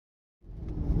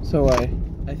So I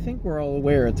think we're all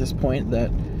aware at this point that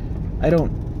I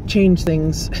don't change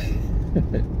things,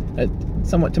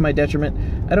 somewhat to my detriment,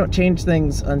 I don't change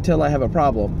things until I have a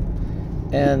problem.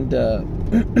 And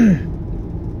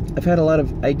I've had a lot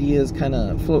of ideas kind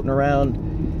of floating around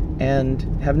and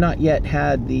have not yet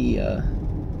had the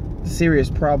serious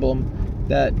problem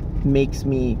that makes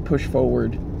me push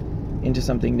forward into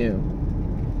something new.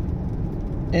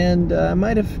 And I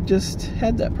might have just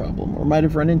had that problem, or might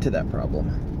have run into that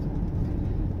problem.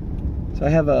 So I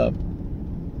have I've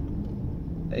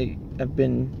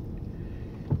been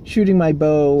shooting my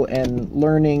bow and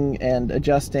learning and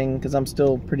adjusting because I'm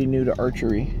still pretty new to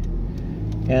archery.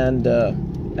 And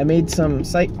I made some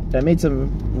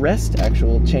rest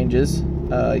actual changes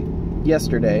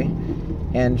yesterday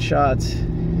and shot,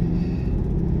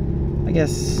 I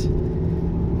guess,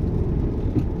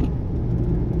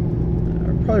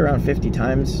 probably around 50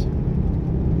 times,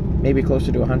 maybe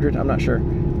closer to 100, I'm not sure.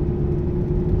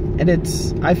 And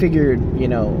I figured, you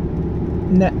know,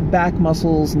 back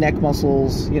muscles, neck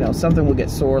muscles, you know, something will get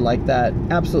sore like that.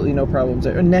 Absolutely no problems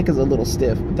there. Neck is a little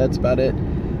stiff, but that's about it.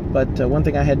 But one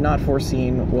thing I had not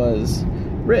foreseen was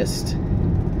wrist.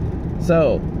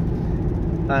 So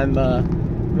I'm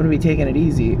going to be taking it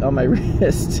easy on my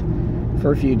wrist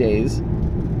for a few days.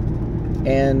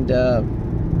 And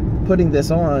putting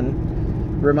this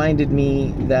on reminded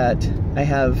me that I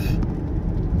have...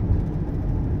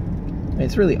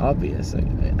 It's really obvious.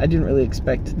 I didn't really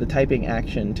expect the typing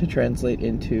action to translate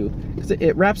into... Because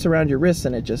it wraps around your wrist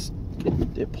and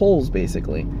it pulls,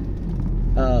 basically.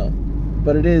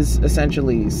 But it is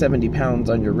essentially 70 pounds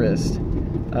on your wrist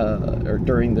or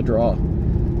during the draw.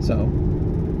 So,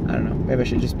 I don't know. Maybe I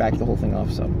should just back the whole thing off.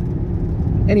 So,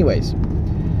 anyways,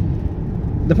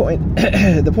 the point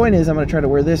is I'm going to try to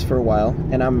wear this for a while,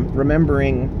 and I'm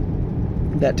remembering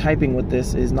that typing with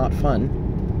this is not fun.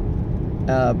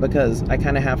 Because I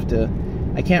kind of have to,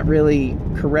 I can't really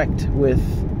correct with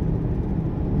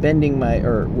bending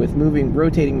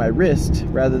rotating my wrist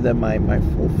rather than my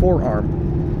full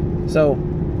forearm. So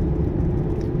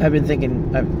I've been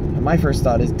thinking, my first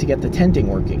thought is to get the tenting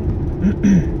working.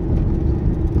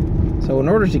 So in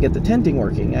order to get the tenting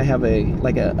working, I have a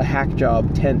hack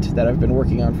job tent that I've been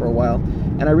working on for a while,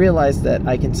 and I realized that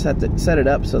I can set it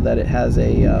up so that it has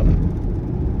a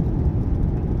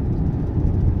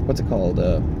what's it called?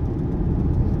 A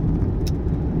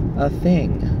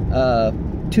thing.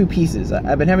 Two pieces.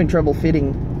 I've been having trouble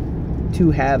fitting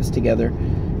two halves together.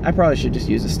 I probably should just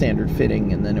use a standard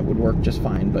fitting and then it would work just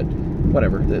fine, but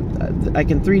whatever. I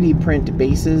can 3D print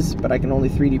bases, but I can only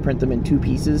 3D print them in two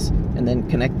pieces and then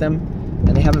connect them.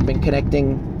 And they haven't been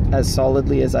connecting as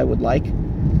solidly as I would like.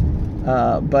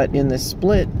 But in this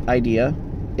split idea,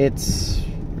 it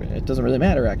doesn't really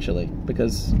matter actually,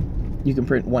 because you can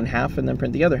print one half and then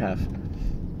print the other half.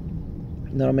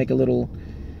 And that'll make a little,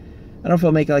 I don't know if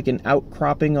it'll make like an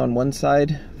outcropping on one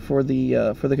side for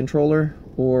the controller,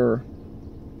 or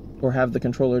have the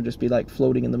controller just be like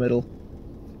floating in the middle.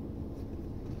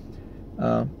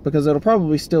 Because it'll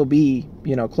probably still be,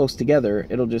 you know, close together.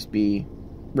 It'll just be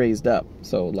raised up,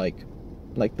 so like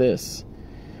this.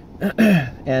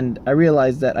 And I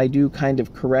realized that I do kind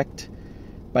of correct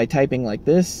by typing like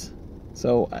this.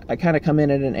 So I kind of come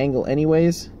in at an angle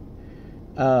anyways,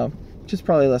 which is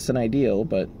probably less than ideal,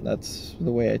 but that's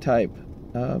the way I type.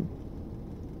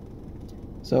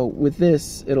 So with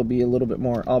this, it'll be a little bit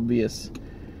more obvious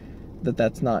that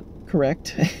that's not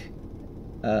correct.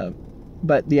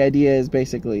 But the idea is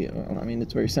basically, I mean,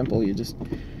 it's very simple. You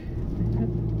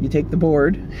take the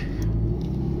board,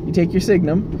 you take your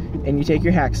Signum, and you take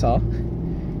your hacksaw,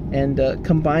 and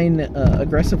combine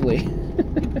aggressively.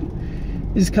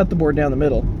 You just cut the board down the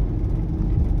middle,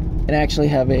 and I actually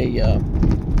have I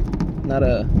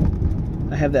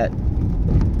have that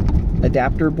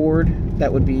adapter board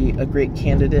that would be a great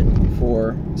candidate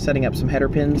for setting up some header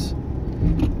pins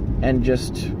and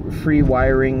just free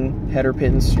wiring header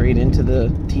pins straight into the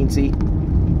teensy.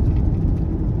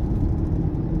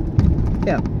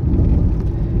 Yeah.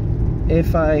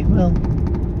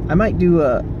 I might do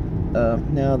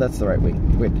no, that's the right way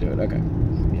to do it. Okay.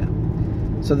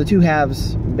 So the two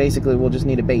halves basically will just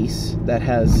need a base that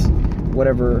has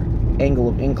whatever angle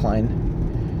of incline,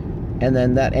 and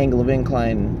then that angle of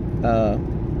incline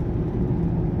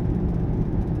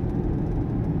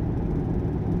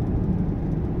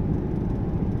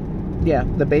yeah,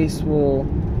 the base will,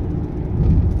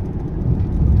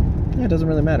 yeah, it doesn't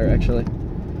really matter actually.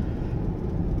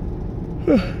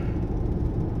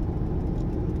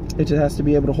 It just has to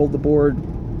be able to hold the board,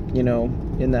 you know,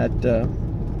 in that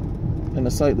in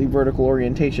a slightly vertical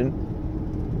orientation,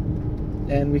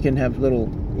 and we can have little,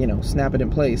 you know, snap it in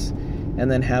place.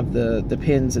 and then have the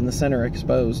pins in the center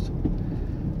exposed.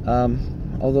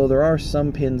 Although there are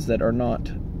some pins that are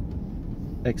not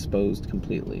exposed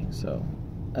completely, so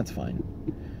that's fine.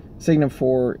 Signum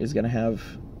 4 is going to have,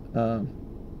 I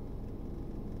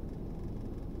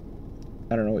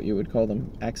don't know what you would call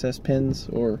them, access pins,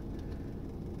 or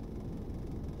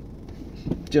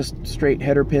just straight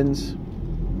header pins.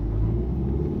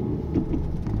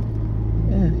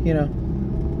 You know,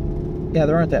 yeah,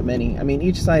 there aren't that many. I mean,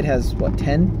 each side has, what,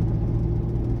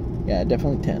 10? Yeah,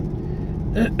 definitely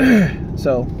 10.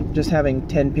 So, just having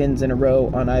 10 pins in a row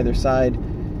on either side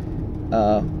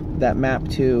that map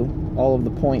to all of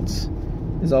the points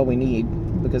is all we need,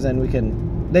 because then you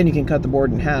can cut the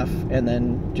board in half and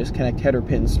then just connect header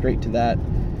pins straight to that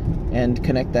and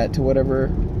connect that to whatever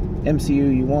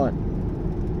MCU you want.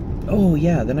 Oh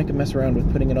yeah, then I can mess around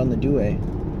with putting it on the Due.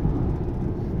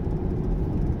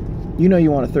 You know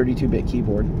you want a 32-bit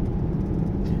keyboard.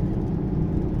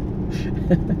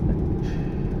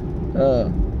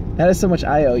 That is so much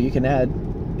I/O you can add.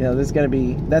 You know, that's gonna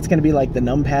be like the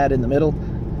numpad in the middle.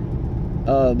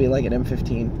 It'll be like an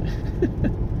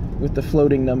M15 with the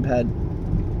floating numpad.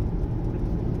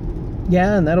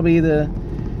 Yeah, and that'll be the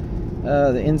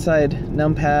inside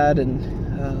numpad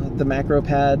and the macro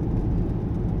pad.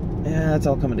 Yeah, it's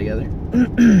all coming together.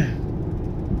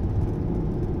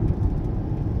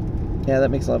 Yeah,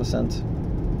 that makes a lot of sense.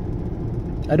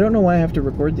 I don't know why I have to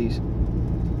record these.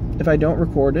 If I don't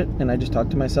record it and I just talk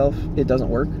to myself, it doesn't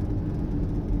work.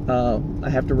 I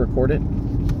have to record it.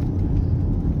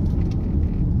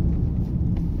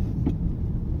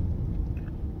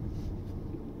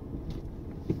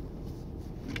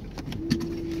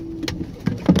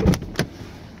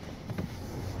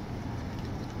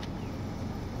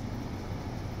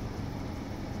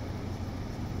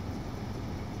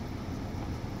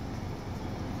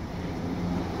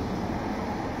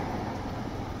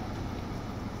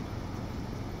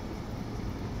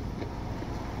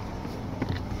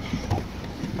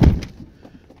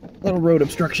 Little road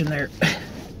obstruction there.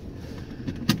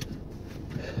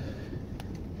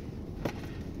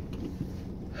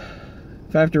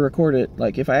 If I have to record it,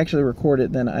 like if I actually record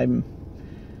it, then I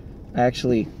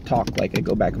actually talk, like I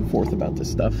go back and forth about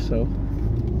this stuff, so.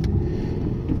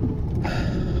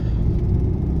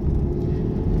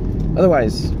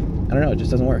 Otherwise, I don't know, it just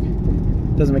doesn't work.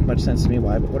 It doesn't make much sense to me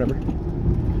why, but whatever.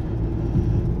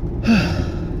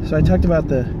 So I talked about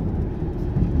the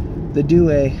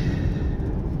Due.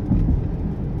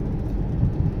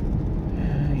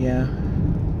 Yeah,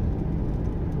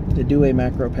 the Due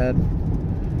macro pad.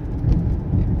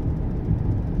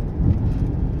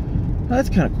 Well, that's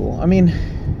kind of cool. I mean,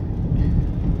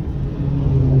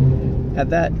 at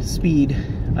that speed,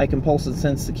 I can pulse and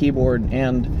sense the keyboard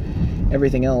and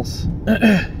everything else.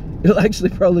 It'll actually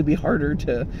probably be harder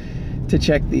to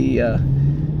check the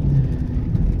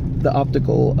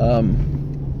optical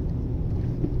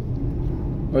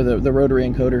or the rotary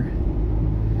encoder.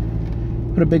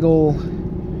 Put a big old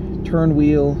turn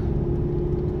wheel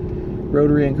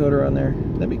rotary encoder on there.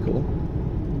 That'd be cool.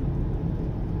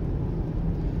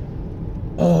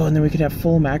 Oh, and then we could have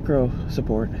full macro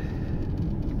support.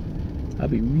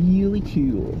 That'd be really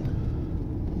cool.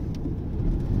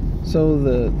 So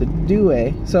the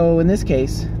Due, so in this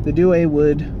case, the Due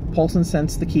would pulse and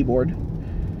sense the keyboard,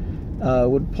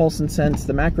 would pulse and sense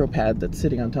the macro pad that's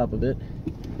sitting on top of it.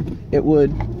 It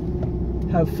would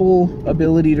have full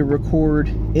ability to record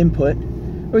input.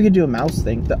 Or we could do a mouse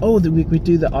thing. We could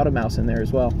do the automouse in there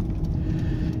as well.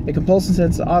 It can pulse and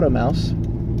sense the automouse,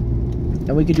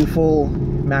 and we could do full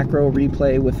macro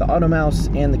replay with the automouse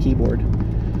and the keyboard.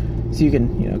 So you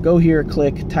can, you know, go here,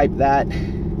 click, type that,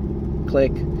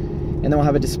 click, and then we'll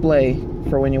have a display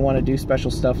for when you want to do special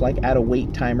stuff like add a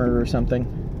wait timer or something.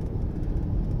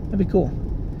 That'd be cool.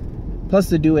 Plus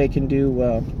the Due can do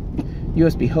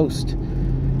USB host,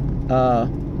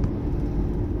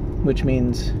 which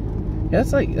means, yeah,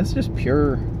 that's just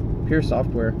pure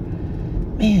software.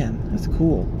 Man, that's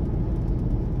cool.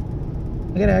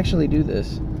 I gotta actually do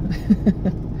this.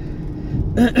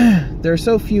 There are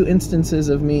so few instances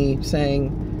of me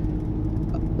saying,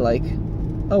 like,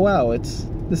 oh wow, this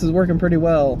is working pretty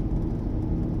well.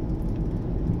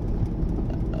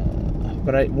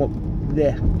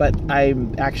 But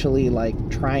I'm actually like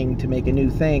trying to make a new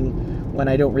thing when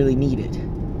I don't really need it,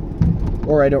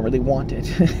 or I don't really want it.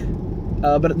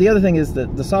 But the other thing is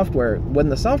that the software, when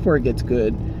the software gets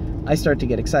good, I start to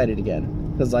get excited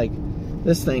again. Because like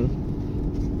this thing,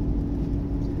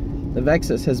 the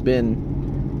Vexus has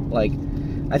been like,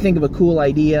 I think of a cool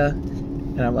idea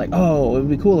and I'm like, oh, it would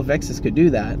be cool if Vexus could do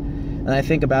that. And I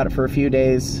think about it for a few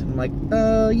days. I'm like,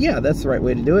 yeah, that's the right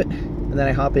way to do it. and then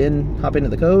I hop into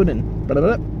the code and blah,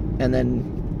 blah, blah, and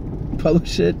then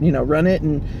publish it, you know, run it,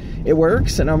 and it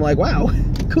works, and I'm like, wow,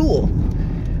 cool.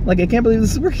 Like, I can't believe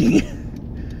this is working.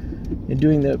 And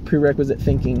doing the prerequisite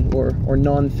thinking or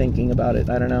non-thinking about it,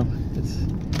 I don't know.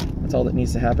 That's all that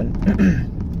needs to happen.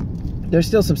 There's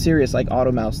still some serious, like,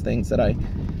 automouse things that I,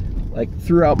 like,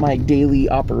 throughout my daily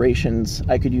operations,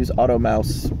 I could use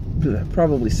automouse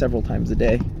probably several times a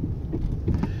day.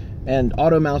 And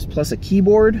automouse plus a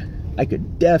keyboard, I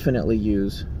could definitely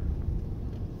use.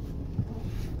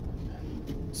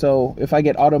 So if I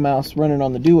get automouse running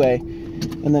on the Dewey,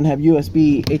 and then have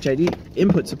USB HID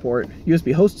input support,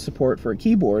 USB host support for a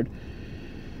keyboard,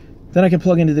 then I can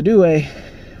plug into the Dewey,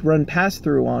 run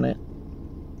pass-through on it,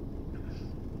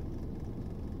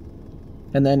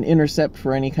 and then intercept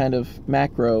for any kind of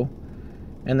macro,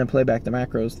 and then play back the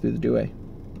macros through the Dewey.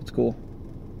 It's cool.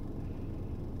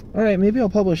 Alright, maybe I'll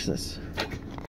publish this.